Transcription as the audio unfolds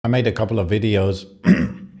made a couple of videos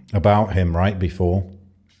about him right before,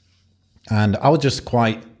 and I was just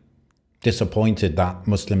quite disappointed that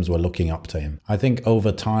Muslims were looking up to him. I think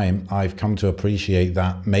over time, I've come to appreciate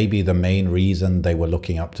that maybe the main reason they were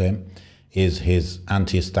looking up to him is his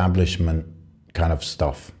anti-establishment kind of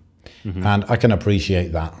stuff. And I can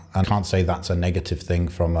appreciate that. I can't say that's a negative thing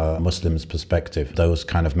from a Muslim's perspective, those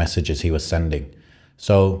kind of messages he was sending.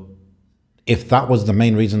 So if that was the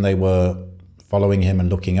main reason they were following him and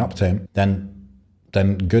looking up to him, then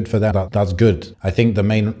good for them. That's good. I think the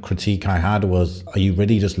main critique I had was, are you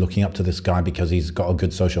really just looking up to this guy because he's got a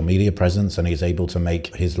good social media presence and he's able to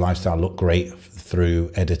make his lifestyle look great through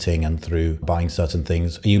editing and through buying certain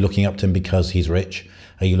things? Are you looking up to him because he's rich?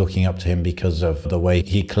 Are you looking up to him because of the way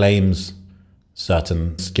he claims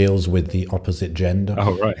certain skills with the opposite gender?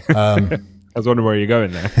 Oh, right. I was wondering where you're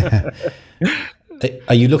going there.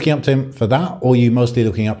 Are you looking up to him for that? Or are you mostly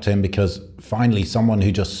looking up to him because finally someone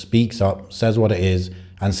who just speaks up, says what it is,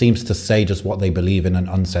 and seems to say just what they believe in an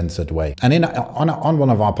uncensored way? And on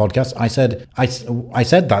one of our podcasts, I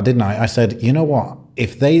said that, didn't I? I said, you know what?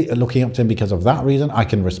 If they are looking up to him because of that reason, I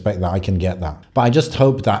can respect that, I can get that. But I just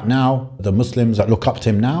hope that now, the Muslims that look up to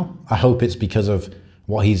him now, I hope it's because of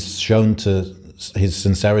what he's shown to his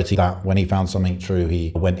sincerity, that when he found something true,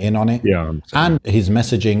 he went in on it. Yeah, and his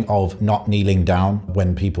messaging of not kneeling down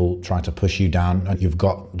when people try to push you down, and you've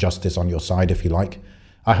got justice on your side, if you like.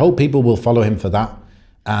 I hope people will follow him for that.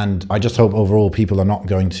 And I just hope overall people are not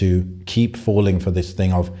going to keep falling for this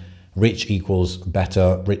thing of rich equals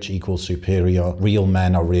better, rich equals superior, real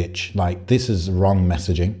men are rich. Like, this is wrong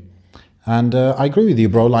messaging. And I agree with you,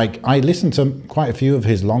 bro. Like, I listened to quite a few of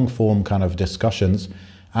his long form kind of discussions,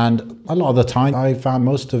 and a lot of the time I found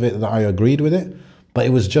most of it that I agreed with it, but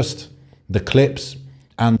it was just the clips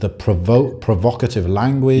and the provocative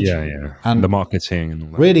language. Yeah. And the marketing and all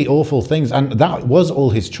that. Really awful things. And that was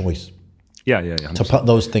all his choice. Yeah. To put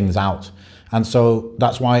those things out. And so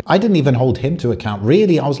that's why I didn't even hold him to account.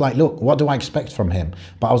 Really, I was like, look, what do I expect from him?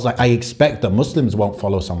 But I was like, I expect that Muslims won't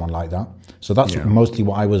follow someone like that. So that's mostly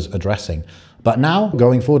what I was addressing. But now,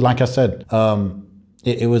 going forward, like I said,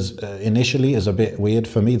 it was initially is a bit weird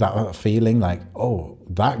for me, that feeling like, oh,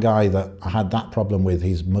 that guy that I had that problem with,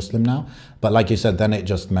 he's Muslim now. But like you said, then it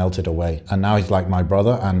just melted away. And now he's like my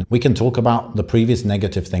brother. And we can talk about the previous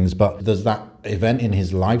negative things, but there's that event in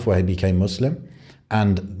his life where he became Muslim.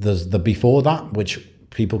 And there's the before that, which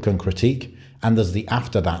people can critique. And there's the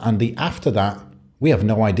after that. And the after that, we have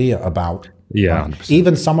no idea about. Yeah.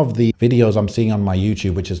 Even some of the videos I'm seeing on my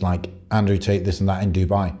YouTube, which is like Andrew Tate, this and that in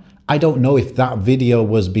Dubai. I don't know if that video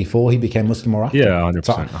was before he became Muslim or after. Yeah,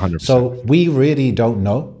 100%. 100%. So we really don't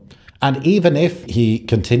know. And even if he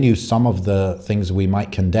continues some of the things we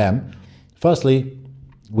might condemn, firstly,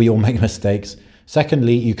 we all make mistakes.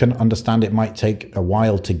 Secondly, you can understand it might take a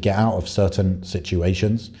while to get out of certain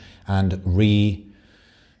situations and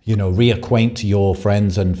reacquaint your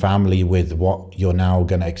friends and family with what you're now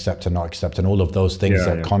going to accept and not accept, and all of those things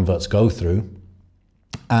that converts go through.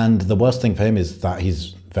 And the worst thing for him is that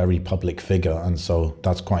he's very public figure, and so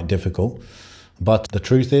that's quite difficult. But the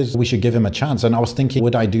truth is, we should give him a chance. And I was thinking,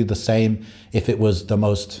 would I do the same if it was the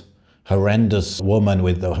most horrendous woman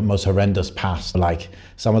with the most horrendous past, like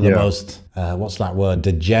some of the most what's that word,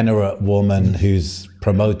 degenerate woman who's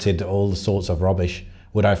promoted all sorts of rubbish?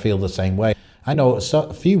 Would I feel the same way? I know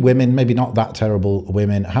a few women, maybe not that terrible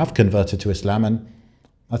women, have converted to Islam, and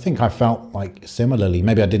I think I felt like similarly.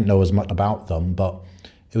 Maybe I didn't know as much about them, but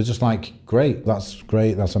it was just like, great,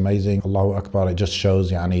 that's amazing, Allahu Akbar. It just shows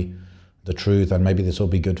the truth, and maybe this will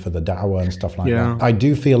be good for the da'wah and stuff like that. I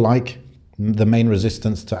do feel like the main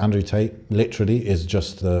resistance to Andrew Tate literally is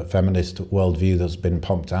just the feminist worldview that's been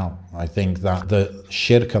pumped out. I think that the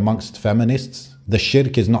shirk amongst feminists, the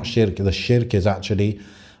shirk is not shirk, the shirk is actually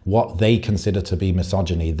what they consider to be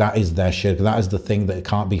misogyny. That is their shirk, that is the thing that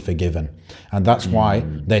can't be forgiven. And that's why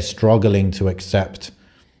they're struggling to accept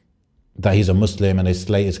that he's a Muslim and his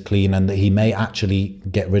slate is clean, and that he may actually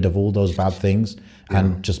get rid of all those bad things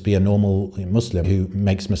and just be a normal Muslim who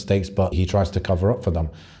makes mistakes, but he tries to cover up for them.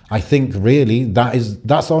 I think really that's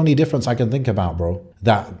the only difference I can think about, bro.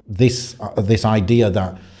 That this idea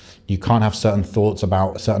that you can't have certain thoughts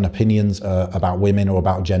about certain opinions about women or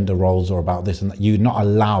about gender roles or about this and that, you're not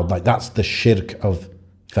allowed. Like, that's the shirk of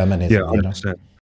feminism. Yeah, 100%.